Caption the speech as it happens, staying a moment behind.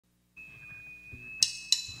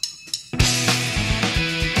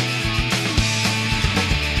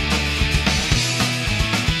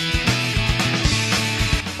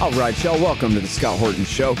All right, y'all, welcome to the Scott Horton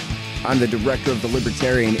Show. I'm the director of the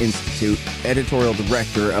Libertarian Institute, editorial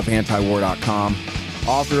director of antiwar.com,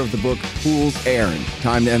 author of the book Fool's Errand,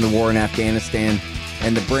 Time to End the War in Afghanistan,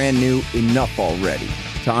 and the brand new Enough Already,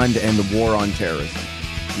 Time to End the War on Terrorism.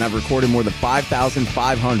 And I've recorded more than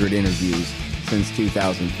 5,500 interviews since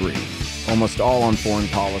 2003, almost all on foreign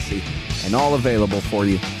policy, and all available for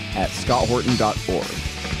you at scotthorton.org.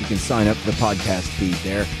 You can sign up for the podcast feed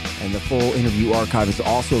there, and the full interview archive is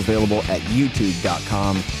also available at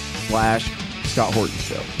youtube.com/Scott Horton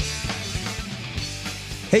Show.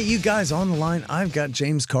 Hey, you guys on the line, I've got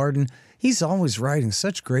James Carden. He's always writing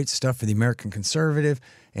such great stuff for the American Conservative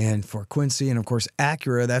and for Quincy, and of course,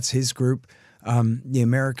 Acura, that's his group, the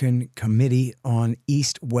American Committee on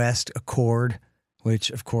East-West Accord, which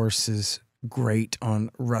of course is great on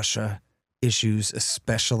Russia issues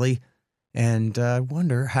especially. And I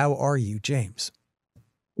wonder, how are you, James?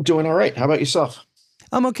 Doing all right. How about yourself?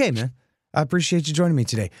 I'm okay, man. I appreciate you joining me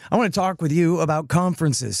today. I want to talk with you about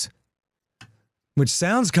conferences, which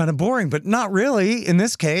sounds kind of boring, but not really in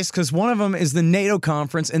this case, because one of them is the NATO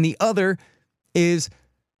conference and the other is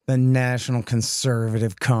the National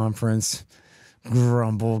Conservative Conference.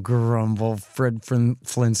 Grumble, grumble, Fred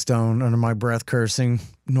Flintstone under my breath cursing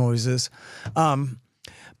noises.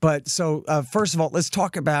 But first of all, let's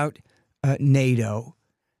talk about NATO,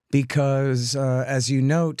 because as you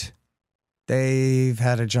note, they've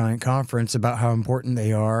had a giant conference about how important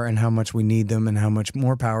they are and how much we need them and how much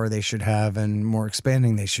more power they should have and more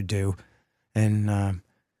expanding they should do. And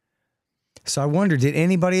so I wonder, did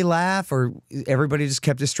anybody laugh, or everybody just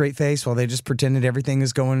kept a straight face while they just pretended everything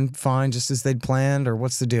is going fine just as they'd planned, or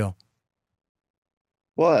what's the deal?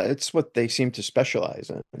 Well, it's what they seem to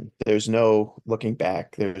specialize in. There's no looking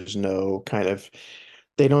back. There's no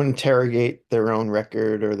they don't interrogate their own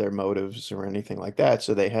record or their motives or anything like that.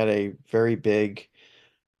 So they had a very big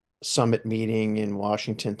summit meeting in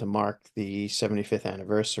Washington to mark the 75th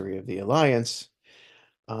anniversary of the alliance.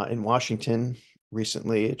 In Washington,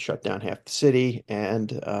 recently, it shut down half the city.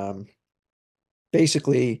 And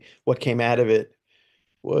basically, what came out of it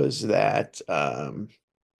was that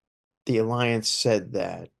the alliance said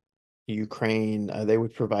that Ukraine, they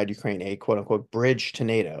would provide Ukraine a quote unquote bridge to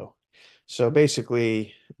NATO. So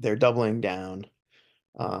basically, they're doubling down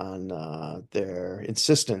on their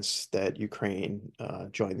insistence that Ukraine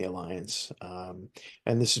join the alliance.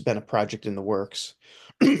 And this has been a project in the works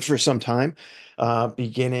for some time,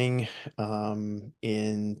 beginning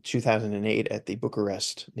in 2008 at the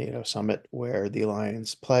Bucharest NATO summit, where the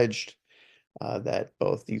alliance pledged that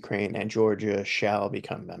both Ukraine and Georgia shall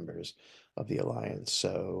become members of the alliance.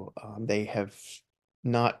 So they have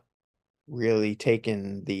not really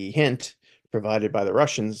taken the hint provided by the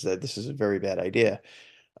Russians that this is a very bad idea,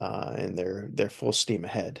 and they're full steam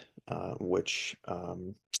ahead, which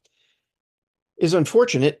is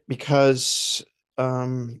unfortunate because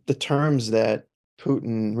the terms that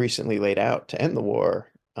Putin recently laid out to end the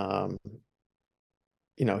war,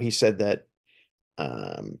 he said that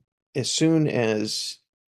as soon as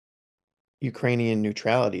Ukrainian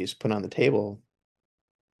neutrality is put on the table,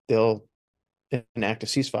 they'll enact a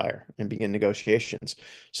ceasefire and begin negotiations.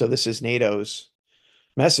 So this is NATO's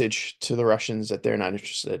message to the Russians that they're not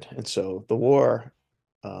interested. And so the war,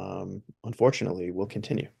 unfortunately, will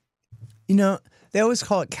continue. You know, they always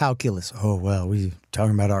call it calculus. Oh, well, we're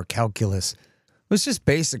talking about our calculus. It's just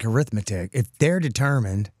basic arithmetic. If they're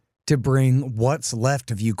determined to bring what's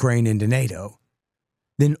left of Ukraine into NATO,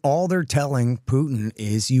 then all they're telling Putin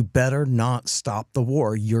is, you better not stop the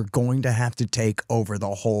war. You're going to have to take over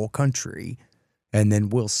the whole country, and then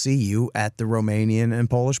we'll see you at the Romanian and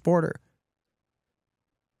Polish border.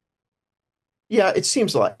 Yeah, it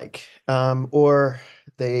seems like, or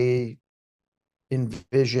they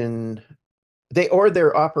envision,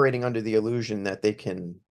 they're operating under the illusion that they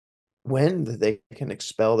can win, that they can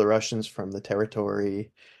expel the Russians from the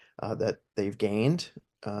territory that they've gained,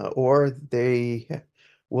 or they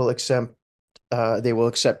will accept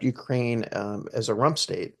Ukraine as a rump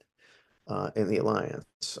state in the alliance.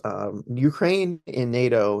 Ukraine in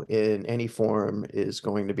NATO in any form is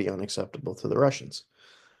going to be unacceptable to the Russians.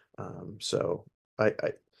 So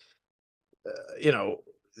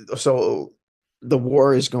so the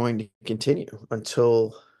war is going to continue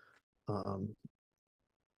until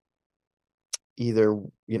either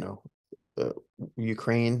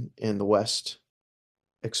Ukraine and the West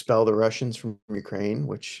expel the Russians from Ukraine,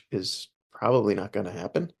 which is probably not going to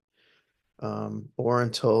happen, or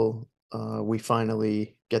until we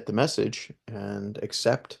finally get the message and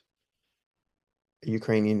accept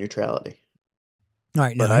Ukrainian neutrality. All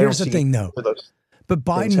right, now here's the thing, though. But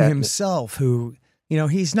Biden himself, who,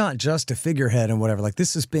 he's not just a figurehead and whatever. Like,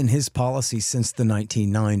 this has been his policy since the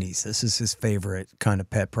 1990s. This is his favorite kind of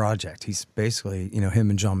pet project. He's basically, him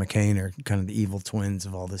and John McCain are kind of the evil twins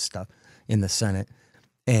of all this stuff in the Senate.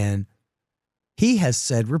 And he has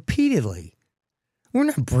said repeatedly, we're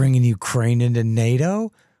not bringing Ukraine into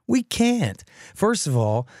NATO. We can't. First of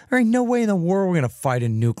all, there ain't no way in the world we're going to fight a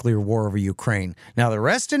nuclear war over Ukraine. Now, the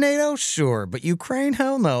rest of NATO, sure, but Ukraine,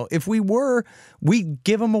 hell no. If we were, we'd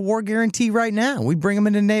give them a war guarantee right now. We bring them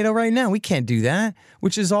into NATO right now. We can't do that,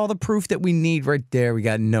 which is all the proof that we need right there. We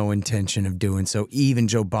got no intention of doing so. Even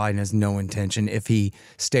Joe Biden has no intention. If he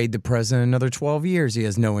stayed the president another 12 years, he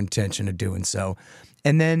has no intention of doing so.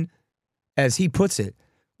 And then, as he puts it,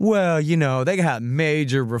 well, they got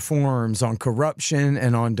major reforms on corruption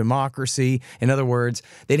and on democracy. In other words,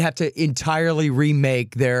 they'd have to entirely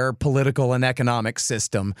remake their political and economic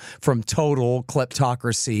system from total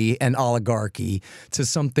kleptocracy and oligarchy to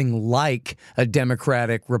something like a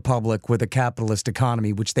democratic republic with a capitalist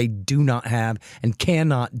economy, which they do not have and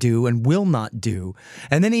cannot do and will not do.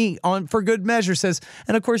 And then he, for good measure, says,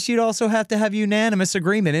 and of course, you'd also have to have unanimous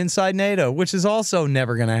agreement inside NATO, which is also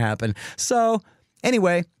never going to happen. So,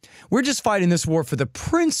 anyway, we're just fighting this war for the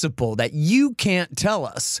principle that you can't tell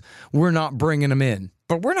us we're not bringing them in.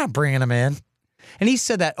 But we're not bringing them in. And he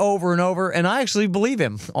said that over and over, and I actually believe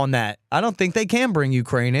him on that. I don't think they can bring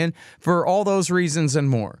Ukraine in for all those reasons and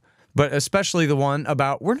more. But especially the one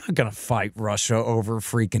about we're not going to fight Russia over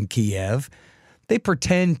freaking Kiev. They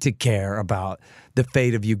pretend to care about the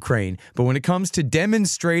fate of Ukraine. But when it comes to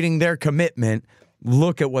demonstrating their commitment,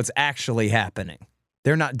 look at what's actually happening.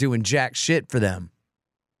 They're not doing jack shit for them.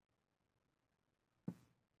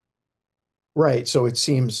 Right. So it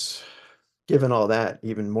seems, given all that,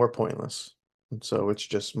 even more pointless. And so it's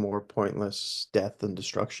just more pointless death and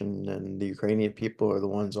destruction. And the Ukrainian people are the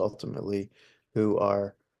ones ultimately who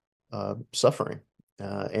are suffering.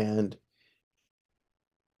 And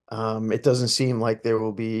it doesn't seem like there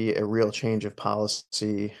will be a real change of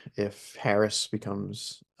policy if Harris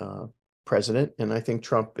becomes president, and I think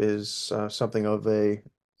Trump is something of a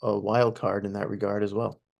wild card in that regard as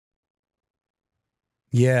well.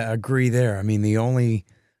 Yeah, agree there. I mean, the only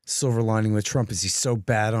silver lining with Trump is he's so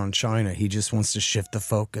bad on China. He just wants to shift the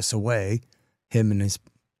focus away, him and his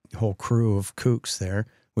whole crew of kooks there,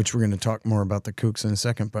 which we're going to talk more about the kooks in a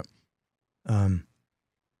second. But, and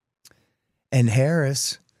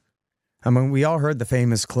Harris, I mean, we all heard the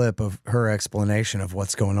famous clip of her explanation of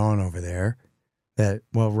what's going on over there. That,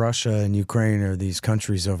 well, Russia and Ukraine are these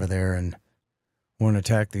countries over there and one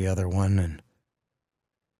attack the other one. And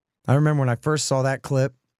I remember when I first saw that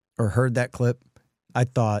clip or heard that clip, I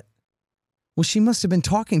thought, well, she must have been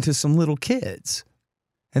talking to some little kids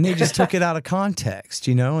and they just took it out of context,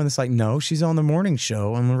 And it's like, no, she's on the morning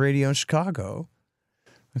show on the radio in Chicago.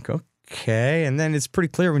 Like, okay. And then it's pretty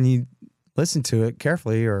clear when you listen to it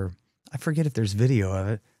carefully, or I forget if there's video of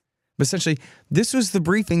it, but essentially this was the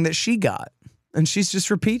briefing that she got. And she's just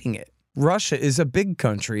repeating it. Russia is a big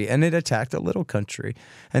country, and it attacked a little country.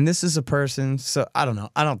 And this is a person, so I don't know.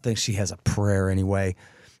 I don't think she has a prayer anyway,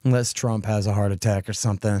 unless Trump has a heart attack or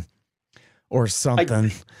something. At I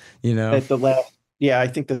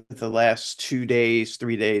think that the last 2 days,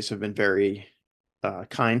 3 days have been very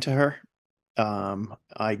kind to her.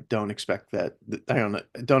 I don't expect that. I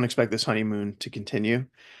don't expect this honeymoon to continue.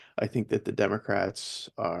 I think that the Democrats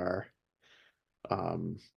are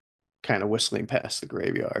kind of whistling past the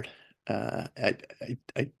graveyard. I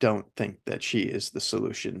don't think that she is the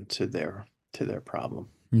solution to their problem.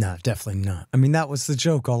 No, definitely not. I mean, that was the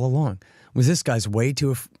joke all along. Was this guy's way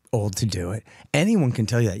too old to do it? Anyone can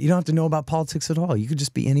tell you that. You don't have to know about politics at all. You could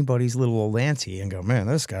just be anybody's little old auntie and go, man,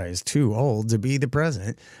 this guy is too old to be the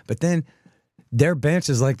president. But then their bench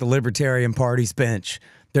is like the Libertarian Party's bench.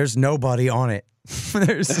 There's nobody on it.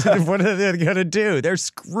 What are they going to do? They're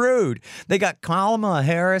screwed. They got Kamala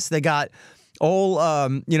Harris. They got old,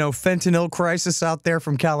 fentanyl crisis out there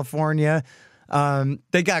from California.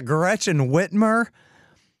 They got Gretchen Whitmer,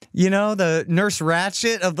 the Nurse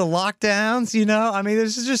Ratched of the lockdowns, I mean,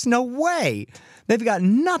 there's just no way. They've got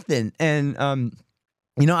nothing. And,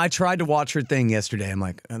 I tried to watch her thing yesterday.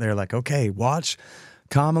 They're like, okay, watch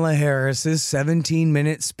Kamala Harris's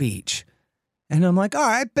 17-minute speech. And I'm like, all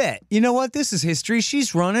right, bet. You know what? This is history.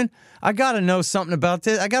 She's running. I got to know something about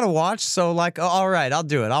this. I got to watch. So, all right, I'll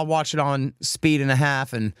do it. I'll watch it on speed and a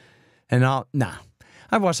half. And I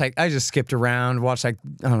just skipped around, watched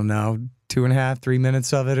 2.5, 3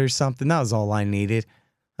 minutes of it or something. That was all I needed.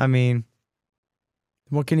 I mean,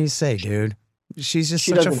 what can you say, dude? She's just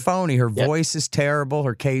such a phony. Her voice is terrible.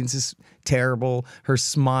 Her cadence is terrible. Her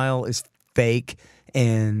smile is fake.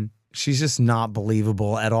 And She's just not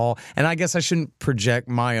believable at all. And I guess I shouldn't project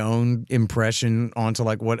my own impression onto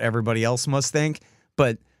like what everybody else must think,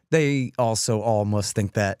 but they also all must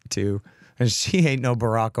think that too. And she ain't no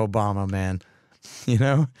Barack Obama, man. You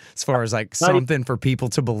know, as far as like something for people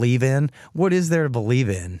to believe in, what is there to believe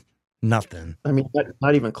in? Nothing. I mean,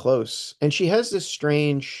 not even close. And she has this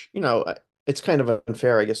strange, it's kind of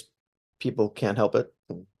unfair. I guess people can't help it.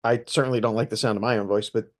 I certainly don't like the sound of my own voice,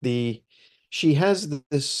 but she has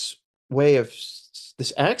this way of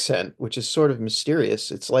this accent, which is sort of mysterious.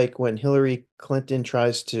 It's like when Hillary Clinton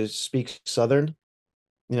tries to speak Southern,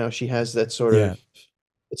 she has that sort Yeah. of,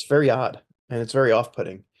 it's very odd and it's very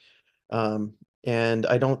off-putting. And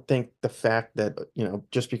I don't think the fact that,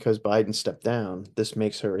 just because Biden stepped down, this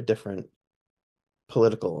makes her a different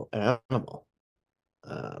political animal.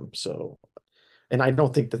 And I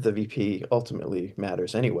don't think that the VP ultimately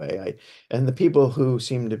matters anyway. And the people who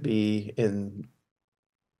seem to be in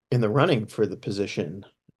the running for the position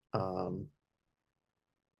don't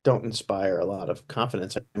inspire a lot of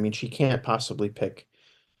confidence. I mean, she can't possibly pick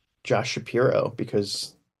Josh Shapiro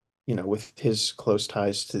because, with his close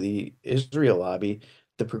ties to the Israel lobby,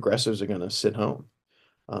 the progressives are going to sit home.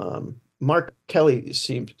 Mark Kelly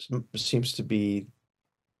seems to be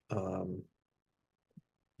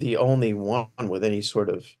the only one with any sort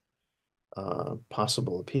of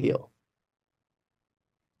possible appeal.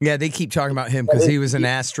 Yeah, they keep talking about him because he was an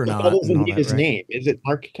astronaut That and doesn't all need that, his right? name. Is it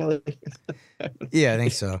Mark Kelly? Yeah, I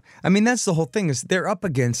think so. I mean, that's the whole thing is they're up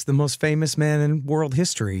against the most famous man in world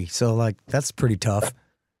history. So, like, that's pretty tough.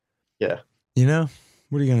 Yeah. You know?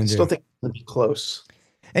 What are you going I to still do? think it'll be close.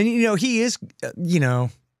 And, he is,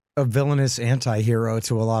 a villainous anti-hero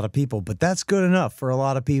to a lot of people, but that's good enough for a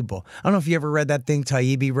lot of people. I don't know if you ever read that thing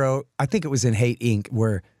Taibbi wrote. I think it was in Hate Inc.,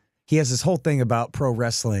 where he has this whole thing about pro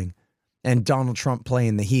wrestling and Donald Trump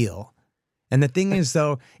playing the heel. And the thing is,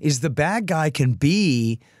 though, is the bad guy can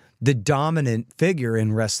be the dominant figure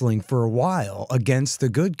in wrestling for a while against the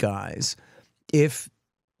good guys if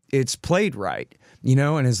it's played right,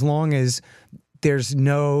 and as long as there's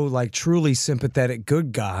no like truly sympathetic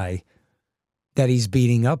good guy that he's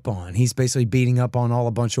beating up on. He's basically beating up on all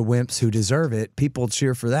a bunch of wimps who deserve it. People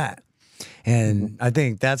cheer for that. And I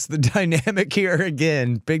think that's the dynamic here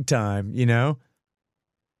again, big time, It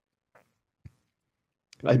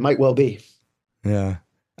might well be. Yeah.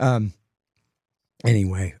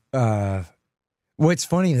 Anyway, what's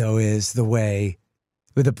funny though is the way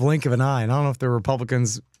with a blink of an eye, and I don't know if the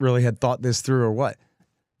Republicans really had thought this through or what,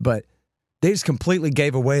 but they just completely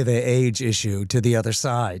gave away the age issue to the other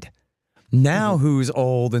side. Now who's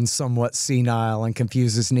old and somewhat senile and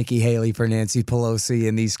confuses Nikki Haley for Nancy Pelosi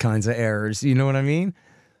and these kinds of errors. You know what I mean?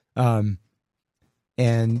 And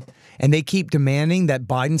they keep demanding that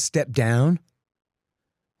Biden step down.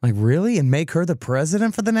 Like, really? And make her the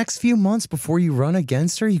president for the next few months before you run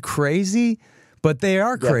against her? You crazy? But they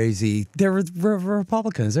are crazy. They're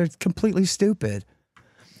Republicans. They're completely stupid.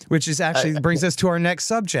 Which is actually brings us to our next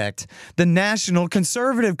subject, the National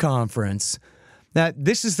Conservative Conference. That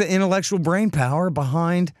this is the intellectual brain power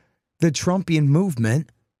behind the Trumpian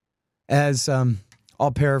movement, as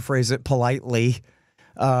I'll paraphrase it politely.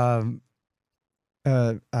 Arthur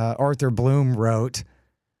Bloom wrote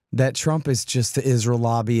that Trump is just the Israel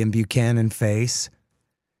lobby and Buchanan face,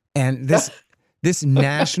 and this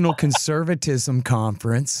National Conservatism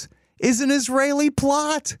Conference is an Israeli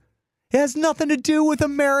plot. It has nothing to do with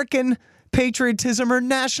American patriotism or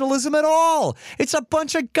nationalism at all. It's a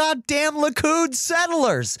bunch of goddamn Likud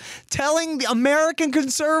settlers telling the American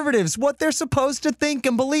conservatives what they're supposed to think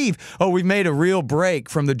and believe. Oh, we made a real break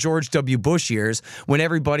from the George W. Bush years when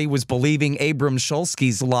everybody was believing Abram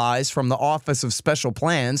Shulsky's lies from the Office of Special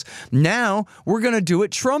Plans. Now we're going to do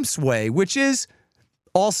it Trump's way, which is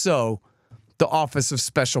also the Office of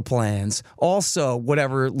Special Plans, also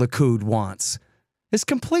whatever Likud wants. It's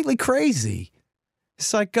completely crazy.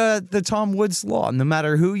 It's like the Tom Woods law. No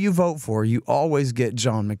matter who you vote for, you always get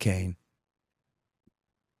John McCain.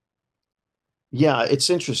 Yeah, it's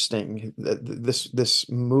interesting this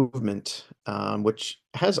movement, which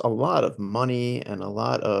has a lot of money and a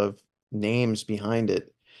lot of names behind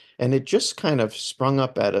it, and it just kind of sprung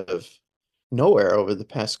up out of nowhere over the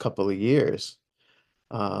past couple of years.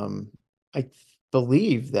 I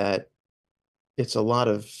believe that it's a lot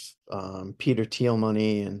of Peter Thiel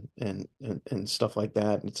money and stuff like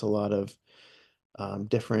that. It's a lot of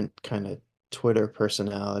different kind of Twitter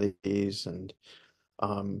personalities, and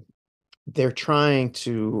they're trying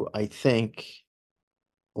to, I think,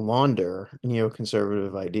 launder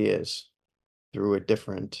neoconservative ideas through a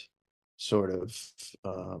different sort of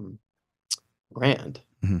brand.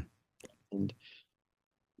 And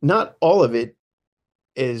not all of it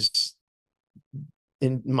is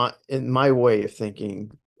in my way of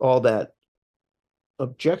thinking, all that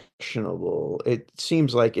objectionable, it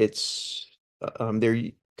seems like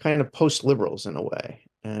they're kind of post-liberals in a way.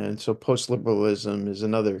 And so post-liberalism is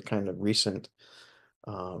another kind of recent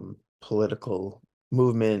political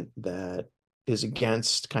movement that is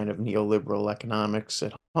against kind of neoliberal economics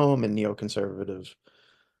at home and neoconservative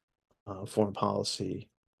foreign policy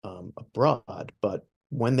abroad. But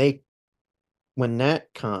when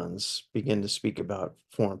NatCons begin to speak about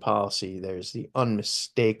foreign policy, there's the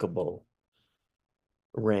unmistakable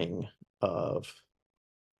ring of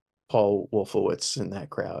Paul Wolfowitz in that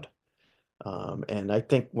crowd. And I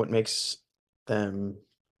think what makes them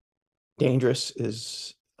dangerous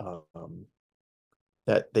is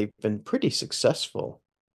that they've been pretty successful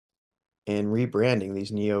in rebranding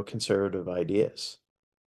these neoconservative ideas.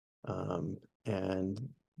 And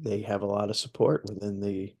they have a lot of support within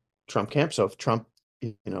the Trump camp. So if Trump,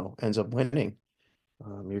 ends up winning,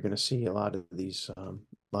 you're going to see a lot of these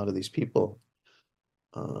people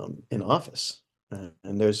in office,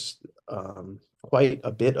 and there's quite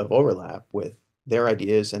a bit of overlap with their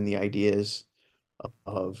ideas and the ideas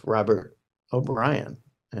of Robert O'Brien.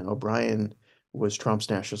 And O'Brien was Trump's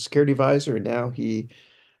national security advisor, and now he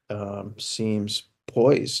seems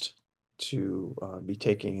poised to be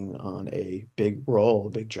taking on a big role,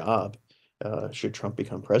 a big job, should Trump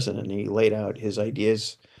become president. And he laid out his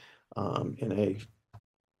ideas in a,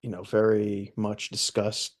 very much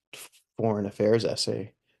discussed foreign affairs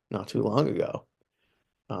essay not too long ago.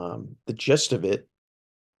 The gist of it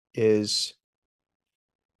is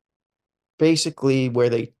basically where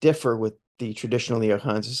they differ with the traditional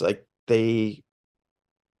neocons is like they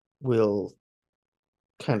will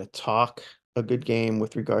kind of talk a good game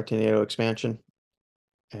with regard to NATO expansion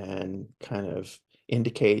and kind of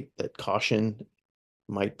indicate that caution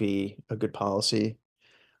might be a good policy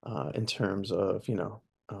in terms of,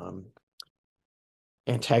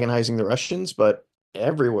 antagonizing the Russians, but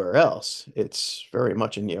everywhere else, it's very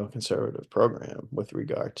much a neoconservative program with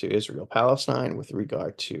regard to Israel, Palestine, with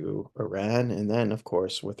regard to Iran, and then, of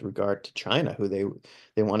course, with regard to China, who they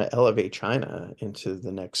want to elevate China into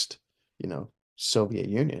the next, Soviet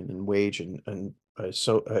Union and wage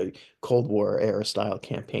a Cold War era style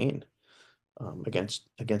campaign against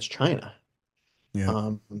China.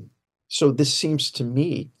 Yeah. So this seems to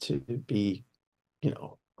me to be,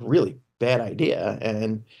 really bad idea.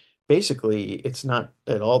 And basically, it's not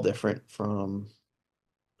at all different from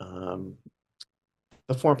the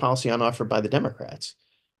foreign policy on offer by the Democrats.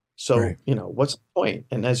 So, Right. what's the point?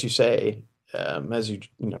 And as you say, as you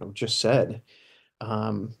just said,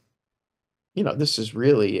 this is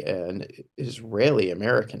really an Israeli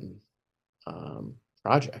American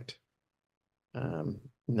project.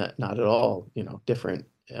 Not at all, different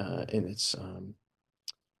in its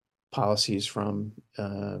policies from,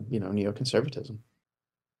 neoconservatism.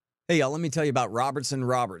 Hey, y'all, let me tell you about Robertson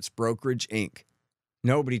Roberts Brokerage, Inc.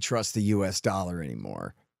 Nobody trusts the U.S. dollar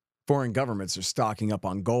anymore. Foreign governments are stocking up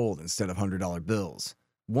on gold instead of $100 bills.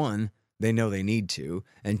 One, they know they need to,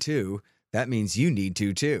 and two, that means you need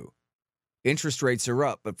to too. Interest rates are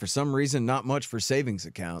up, but for some reason, not much for savings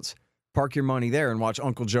accounts. Park your money there and watch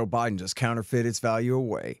Uncle Joe Biden just counterfeit its value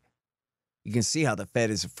away. You can see how the Fed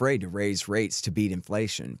is afraid to raise rates to beat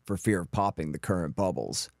inflation for fear of popping the current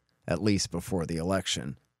bubbles, at least before the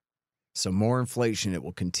election. So more inflation it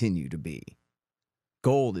will continue to be.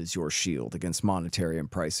 Gold is your shield against monetary and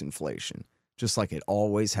price inflation, just like it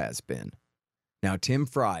always has been. Now, Tim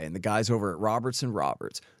Fry and the guys over at Robertson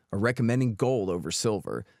Roberts are recommending gold over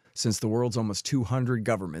silver since the world's almost 200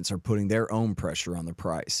 governments are putting their own pressure on the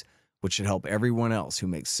price, which should help everyone else who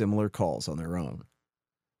makes similar calls on their own.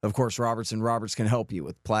 Of course, Robertson Roberts can help you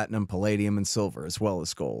with platinum, palladium, and silver, as well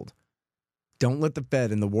as gold. Don't let the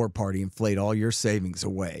Fed and the war party inflate all your savings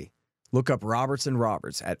away. Look up Robertson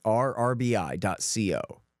Roberts at rrbi.co.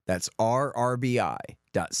 That's rrbi.co.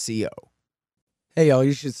 Hey, y'all,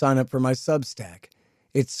 you should sign up for my Substack.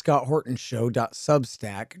 It's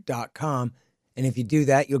scotthortonshow.substack.com. And if you do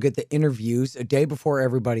that, you'll get the interviews a day before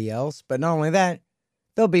everybody else. But not only that,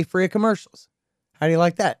 they'll be free of commercials. How do you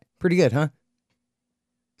like that? Pretty good, huh?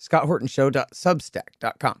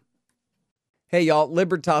 scotthortonshow.substack.com. Hey, y'all,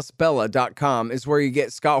 libertasbella.com is where you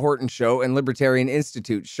get Scott Horton Show and Libertarian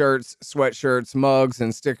Institute shirts, sweatshirts, mugs,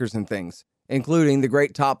 and stickers and things, including the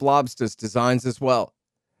great Top Lobsters designs as well.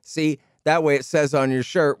 See, that way it says on your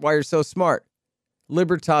shirt why you're so smart.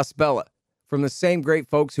 Libertas Bella, from the same great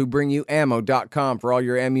folks who bring you ammo.com for all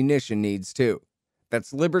your ammunition needs, too.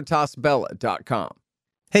 That's libertasbella.com.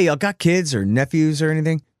 Hey, y'all got kids or nephews or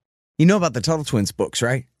anything? You know about the Tuttle Twins books,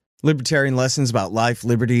 right? Libertarian lessons about life,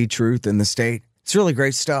 liberty, truth, and the state. It's really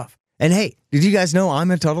great stuff. And hey, did you guys know I'm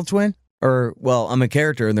a Tuttle Twin? Or, well, I'm a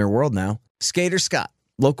character in their world now. Skater Scott,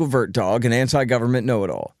 local vert dog and anti-government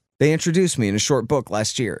know-it-all. They introduced me in a short book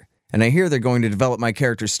last year, and I hear they're going to develop my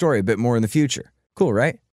character's story a bit more in the future. Cool,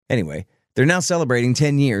 right? Anyway, they're now celebrating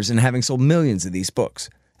 10 years and having sold millions of these books.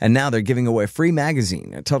 And now they're giving away a free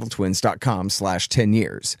magazine at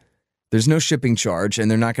TuttleTwins.com/10years. There's no shipping charge, and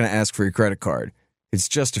they're not going to ask for your credit card. It's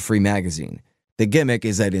just a free magazine. The gimmick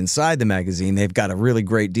is that inside the magazine, they've got a really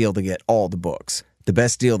great deal to get all the books. The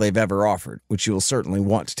best deal they've ever offered, which you will certainly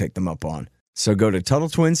want to take them up on. So go to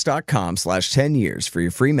TuttleTwins.com/10years for your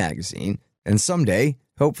free magazine, and someday,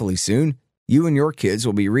 hopefully soon, you and your kids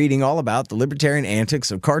will be reading all about the libertarian antics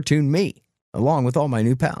of cartoon me, along with all my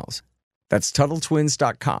new pals. That's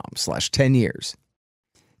TuttleTwins.com/10years.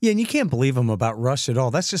 Yeah, and you can't believe them about Russia at all.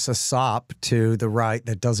 That's just a sop to the right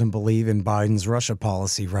that doesn't believe in Biden's Russia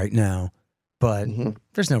policy right now. But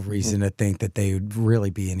there's no reason to think that they would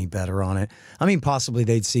really be any better on it. I mean, possibly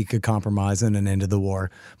they'd seek a compromise and an end of the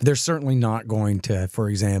war, but they're certainly not going to, for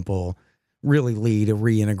example, really lead a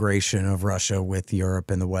reintegration of Russia with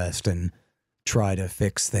Europe and the West and try to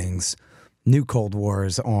fix things. New Cold War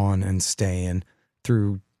is on and staying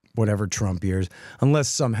through whatever Trump years, unless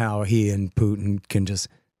somehow he and Putin can just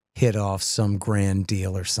hit off some grand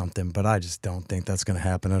deal or something. But I just don't think that's going to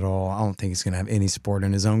happen at all. I don't think he's going to have any support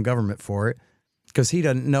in his own government for it, because he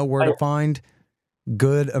doesn't know where to find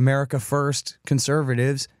good America First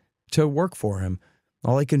conservatives to work for him.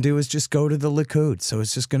 All he can do is just go to the Likud. So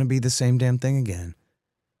it's just going to be the same damn thing again.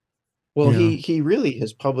 Well, he really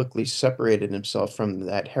has publicly separated himself from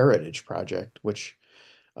that Heritage Project, which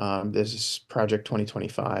there's this Project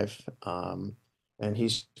 2025, and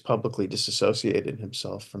he's publicly disassociated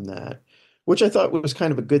himself from that, which I thought was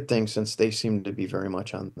kind of a good thing, since they seem to be very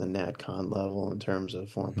much on the NatCon level in terms of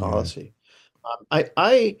foreign policy.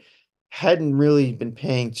 I hadn't really been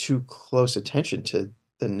paying too close attention to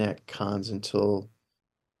the NatCons until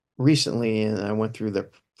recently, and I went through the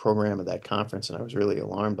program of that conference, and I was really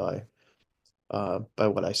alarmed by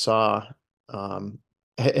what I saw.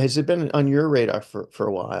 Has it been on your radar for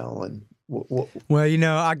a while? And well,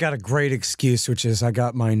 I got a great excuse, which is I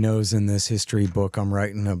got my nose in this history book I'm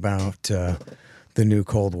writing about the new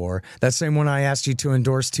Cold War. That same one I asked you to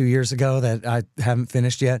endorse 2 years ago that I haven't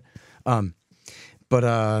finished yet.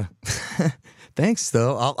 But thanks,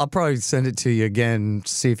 though. I'll probably send it to you again,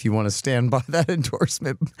 see if you want to stand by that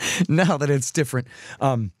endorsement now that it's different.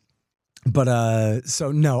 So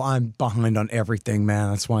no, I'm behind on everything,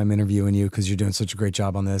 man. That's why I'm interviewing you, because you're doing such a great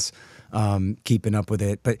job on this, keeping up with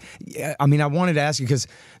it. But yeah, I mean, I wanted to ask you because,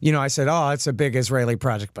 I said, oh, it's a big Israeli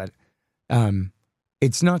project, but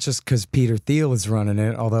it's not just because Peter Thiel is running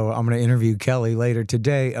it, although I'm going to interview Kelly later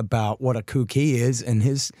today about what a kook he is and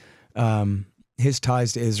his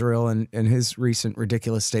ties to Israel and his recent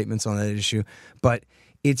ridiculous statements on that issue. But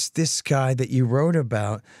it's this guy that you wrote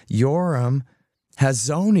about, Yoram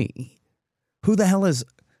Hazony. Who the hell is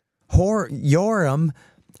Yoram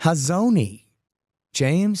Hazony?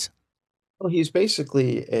 James? Well, he's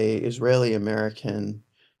basically a Israeli-American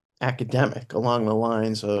academic along the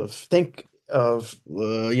lines of, think of,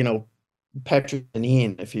 Patrick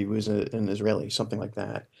Deneen, if he was an Israeli, something like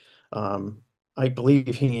that. I believe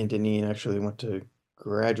he and Deneen actually went to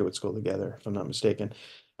graduate school together, if I'm not mistaken.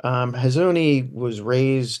 Hazony was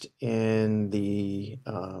raised in the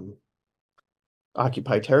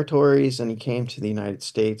occupied territories, and he came to the United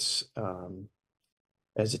States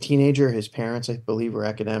as a teenager. His parents, I believe, were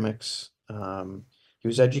academics. He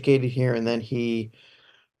was educated here, and then he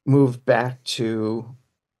moved back to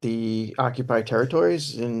the occupied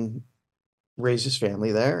territories and raised his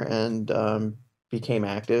family there, and became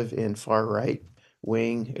active in far-right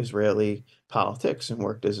wing Israeli politics, and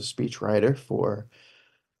worked as a speechwriter for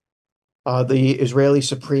the Israeli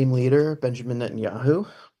Supreme Leader, Benjamin Netanyahu.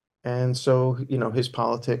 And so, his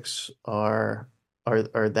politics are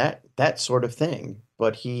that sort of thing.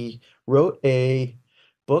 But he wrote a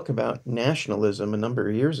book about nationalism a number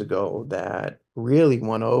of years ago that really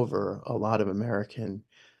won over a lot of American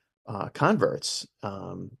converts.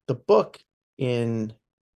 The book, in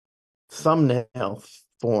thumbnail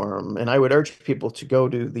form, and I would urge people to go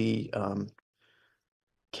to the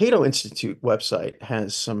Cato Institute website,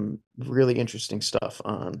 has some really interesting stuff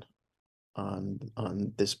on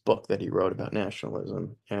this book that he wrote about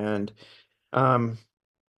nationalism. And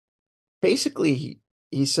basically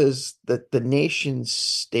he says that the nation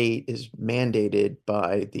state is mandated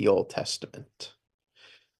by the Old Testament.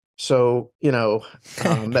 So,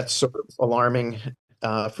 that's sort of alarming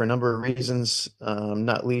for a number of reasons,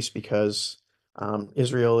 not least because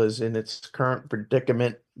Israel is in its current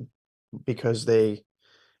predicament because they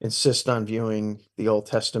insist on viewing the Old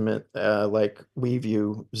Testament like we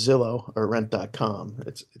view Zillow or Rent.com.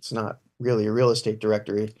 It's not really a real estate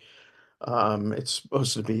directory. It's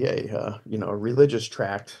supposed to be a religious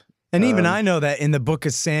tract. And even I know that in the book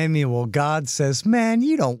of Samuel, God says, man,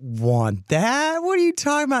 you don't want that. What are you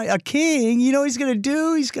talking about? A king, you know what he's going to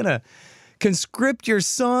do? He's going to conscript your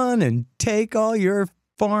son and take all your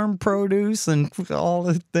farm produce and all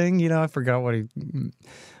the thing. You know, I forgot what he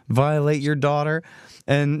violate your daughter.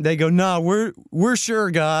 And they go, no, we're sure,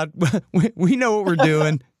 God. we know what we're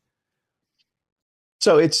doing.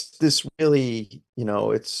 So it's this really,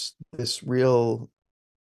 it's this real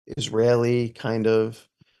Israeli kind of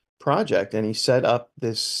project. And he set up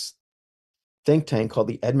this think tank called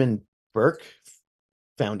the Edmund Burke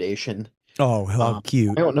Foundation. Oh, how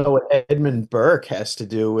cute. I don't know what Edmund Burke has to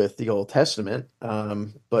do with the Old Testament,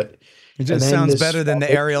 but it just sounds better than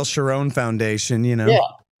the Ariel Sharon Foundation, you know? Yeah,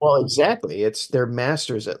 well, exactly. They're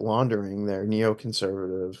masters at laundering their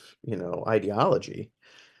neoconservative, ideology.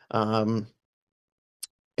 And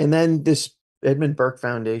then this Edmund Burke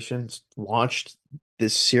Foundation launched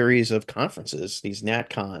this series of conferences, these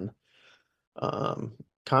NatCon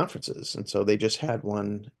conferences. And so they just had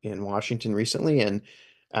one in Washington recently. And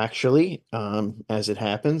actually, as it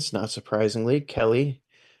happens, not surprisingly, Kelly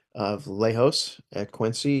of Lejos at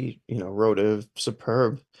Quincy, wrote a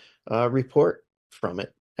superb report from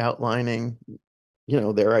it outlining,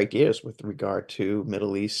 their ideas with regard to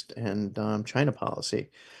Middle East and China policy.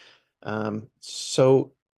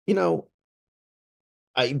 So,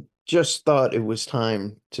 I just thought it was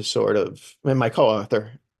time to sort of, and my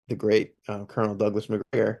co-author, the great Colonel Douglas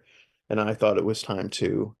McGregor, and I thought it was time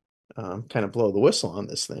to kind of blow the whistle on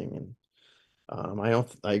this thing. And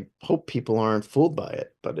I hope people aren't fooled by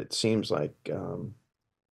it, but it seems like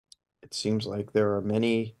there are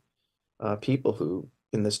many people who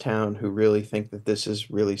in this town who really think that this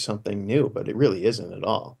is really something new, but it really isn't at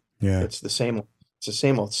all. Yeah. It's the same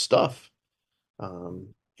old stuff.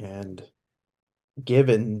 And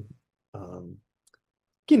given,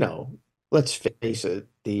 let's face it,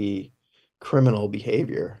 the criminal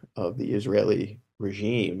behavior of the Israeli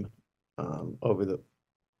regime over the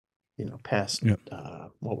past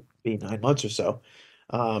what would be 9 months or so.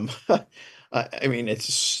 I mean,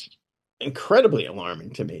 it's incredibly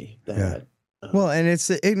alarming to me that. Well, and it's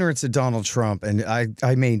the ignorance of Donald Trump, and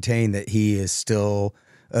I maintain that he is still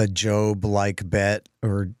a Job-like bet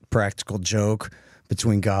or practical joke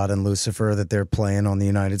between God and Lucifer that they're playing on the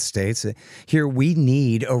United States. Here, we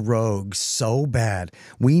need a rogue so bad.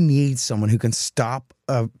 We need someone who can stop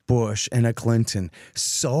a Bush and a Clinton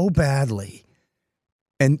so badly.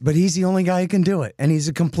 But he's the only guy who can do it. And he's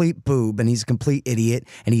a complete boob, and he's a complete idiot,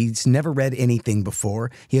 and he's never read anything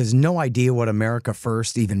before. He has no idea what America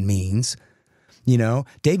First even means. You know,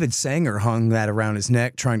 David Sanger hung that around his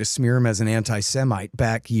neck trying to smear him as an anti-Semite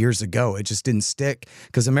back years ago. It just didn't stick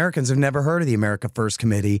because Americans have never heard of the America First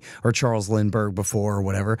Committee or Charles Lindbergh before or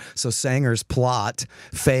whatever. So Sanger's plot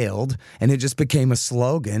failed and it just became a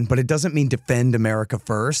slogan, but it doesn't mean defend America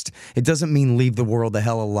first. It doesn't mean leave the world the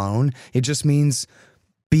hell alone. It just means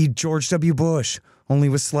be George W. Bush, only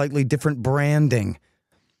with slightly different branding.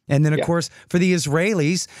 And then, of course, for the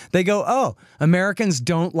Israelis, they go, oh, Americans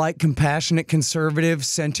don't like compassionate, conservative,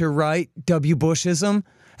 center-right W. Bushism,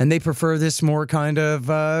 and they prefer this more kind of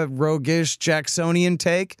roguish, Jacksonian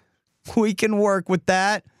take. We can work with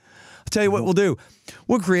that. I'll tell you what we'll do.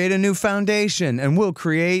 We'll create a new foundation, and we'll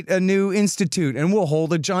create a new institute, and we'll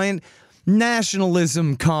hold a giant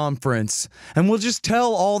nationalism conference, and we'll just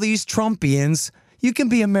tell all these Trumpians, you can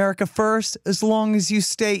be America first as long as you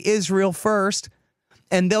stay Israel first.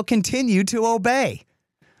 And they'll continue to obey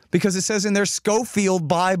because it says in their Schofield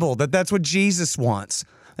Bible that that's what Jesus wants.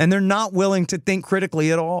 And they're not willing to think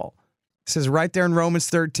critically at all. It says right there in Romans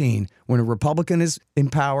 13, when a Republican is in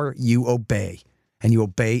power, you obey. And you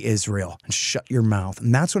obey Israel and shut your mouth.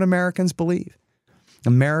 And that's what Americans believe.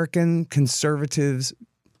 American conservatives,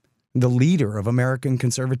 the leader of American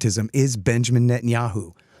conservatism is Benjamin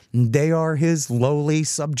Netanyahu. And they are his lowly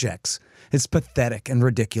subjects. It's pathetic and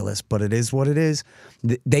ridiculous, but it is what it is.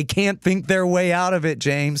 They can't think their way out of it,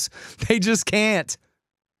 James. They just can't.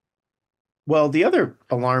 Well, the other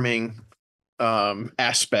alarming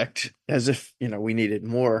aspect, as if, we needed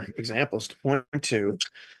more examples to point to,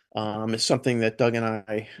 is something that Doug and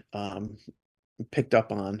I picked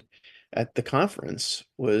up on at the conference,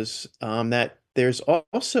 was that there's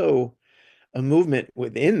also a movement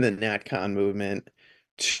within the NatCon movement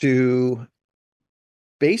to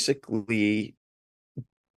basically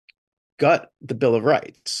gut the Bill of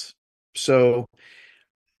Rights. So,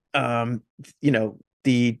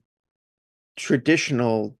 the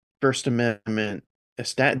traditional First Amendment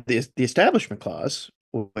the Establishment Clause,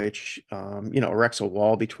 which erects a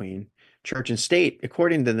wall between church and state,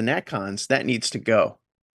 according to the Neocons, that needs to go.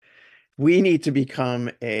 We need to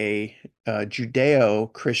become a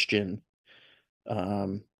Judeo-Christian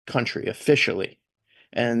country officially,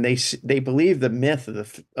 and they believe the myth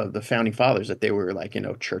of the founding fathers that they were like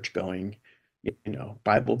church going,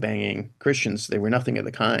 Bible banging Christians. They were nothing of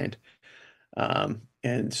the kind.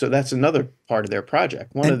 And so that's another part of their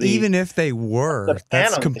project. Even if they were,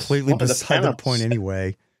 that's completely beside the point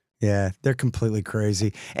anyway. Yeah, they're completely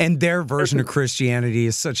crazy. And their version of Christianity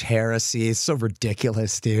is such heresy. It's so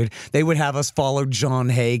ridiculous, dude. They would have us follow John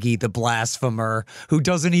Hagee, the blasphemer, who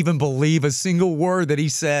doesn't even believe a single word that he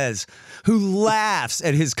says, who laughs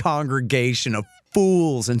at his congregation of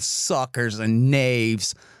fools and suckers and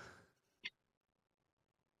knaves.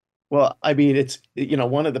 Well, I mean, it's,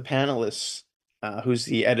 one of the panelists, who's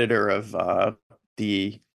the editor of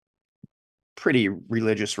the pretty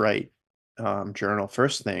religious right journal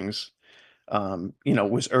First Things,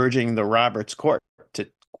 was urging the Roberts Court to,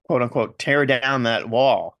 quote unquote, tear down that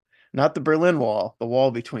wall, not the Berlin Wall, the wall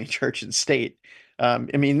between church and state. I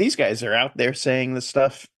mean, these guys are out there saying this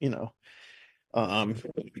stuff,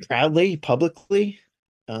 proudly, publicly,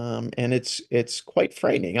 and it's quite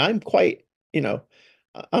frightening.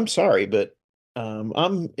 I'm sorry, but I'm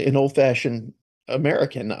an old-fashioned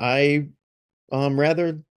American. I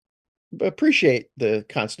rather appreciate the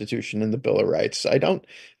Constitution and the Bill of Rights. I don't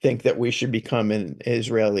think that we should become an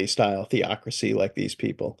Israeli-style theocracy like these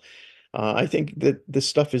people. I think that this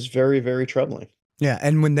stuff is very, very troubling. Yeah,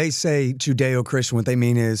 and when they say Judeo-Christian, what they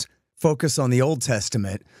mean is focus on the Old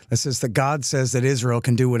Testament that says that God says that Israel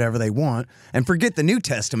can do whatever they want, and forget the New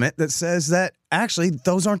Testament that says that actually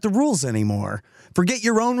those aren't the rules anymore. Forget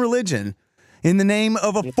your own religion in the name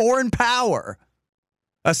of a foreign power,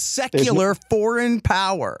 a secular foreign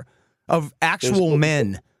power of actual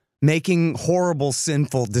men making horrible,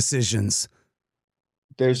 sinful decisions.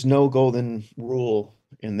 There's no golden rule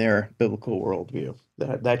in their biblical worldview.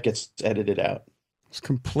 That gets edited out. It's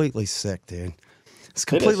completely sick, dude. It's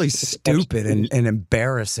completely stupid and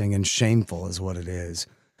embarrassing and shameful is what it is.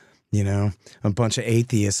 A bunch of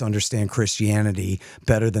atheists understand Christianity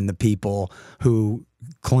better than the people who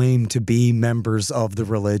claim to be members of the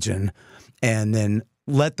religion and then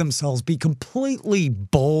let themselves be completely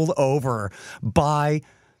bowled over by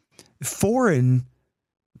foreign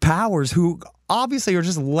powers who obviously are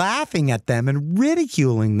just laughing at them and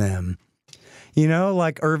ridiculing them.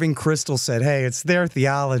 Like Irving Kristol said, hey, it's their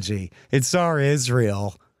theology. It's our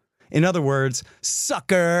Israel. In other words,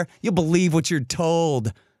 sucker, you'll believe what you're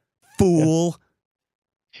told, fool.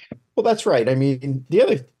 Yeah. Well, that's right. I mean, the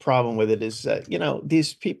other problem with it is that,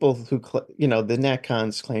 these people who, the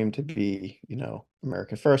Neocons claim to be,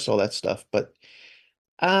 American first, all that stuff. But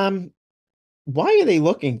why are they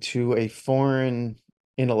looking to a foreign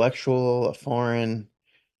intellectual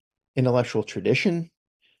tradition?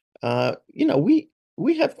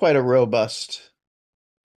 We have quite a robust,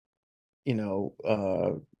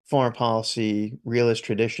 foreign policy realist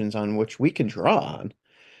traditions on which we can draw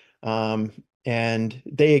on. And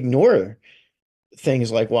they ignore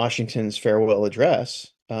things like Washington's farewell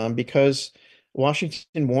address because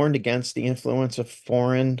Washington warned against the influence of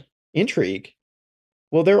foreign intrigue.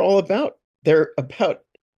 Well, they're about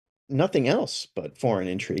nothing else but foreign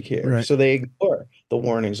intrigue here. Right. So they ignore the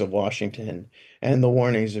warnings of Washington and the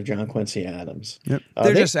warnings of John Quincy Adams. Yep.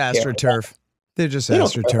 They're just astroturf. They're just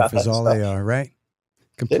astroturf is all they are, right?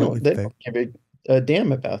 Completely they don't give a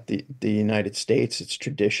damn about the United States, its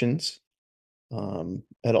traditions,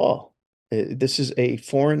 at all. This is a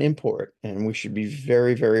foreign import, and we should be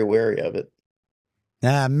very, very wary of it.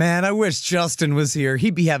 Ah, man, I wish Justin was here.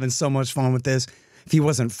 He'd be having so much fun with this if he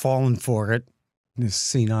wasn't falling for it in his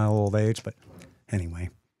senile old age. But anyway.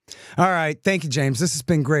 All right. Thank you, James. This has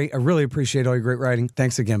been great. I really appreciate all your great writing.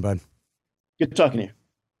 Thanks again, bud. Good talking to you.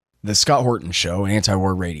 The Scott Horton Show,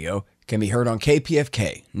 Anti-War Radio, can be heard on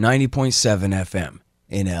KPFK 90.7 FM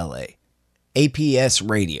in LA,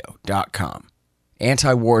 APSradio.com,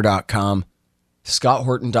 antiwar.com,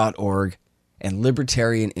 scotthorton.org, and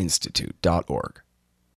libertarianinstitute.org.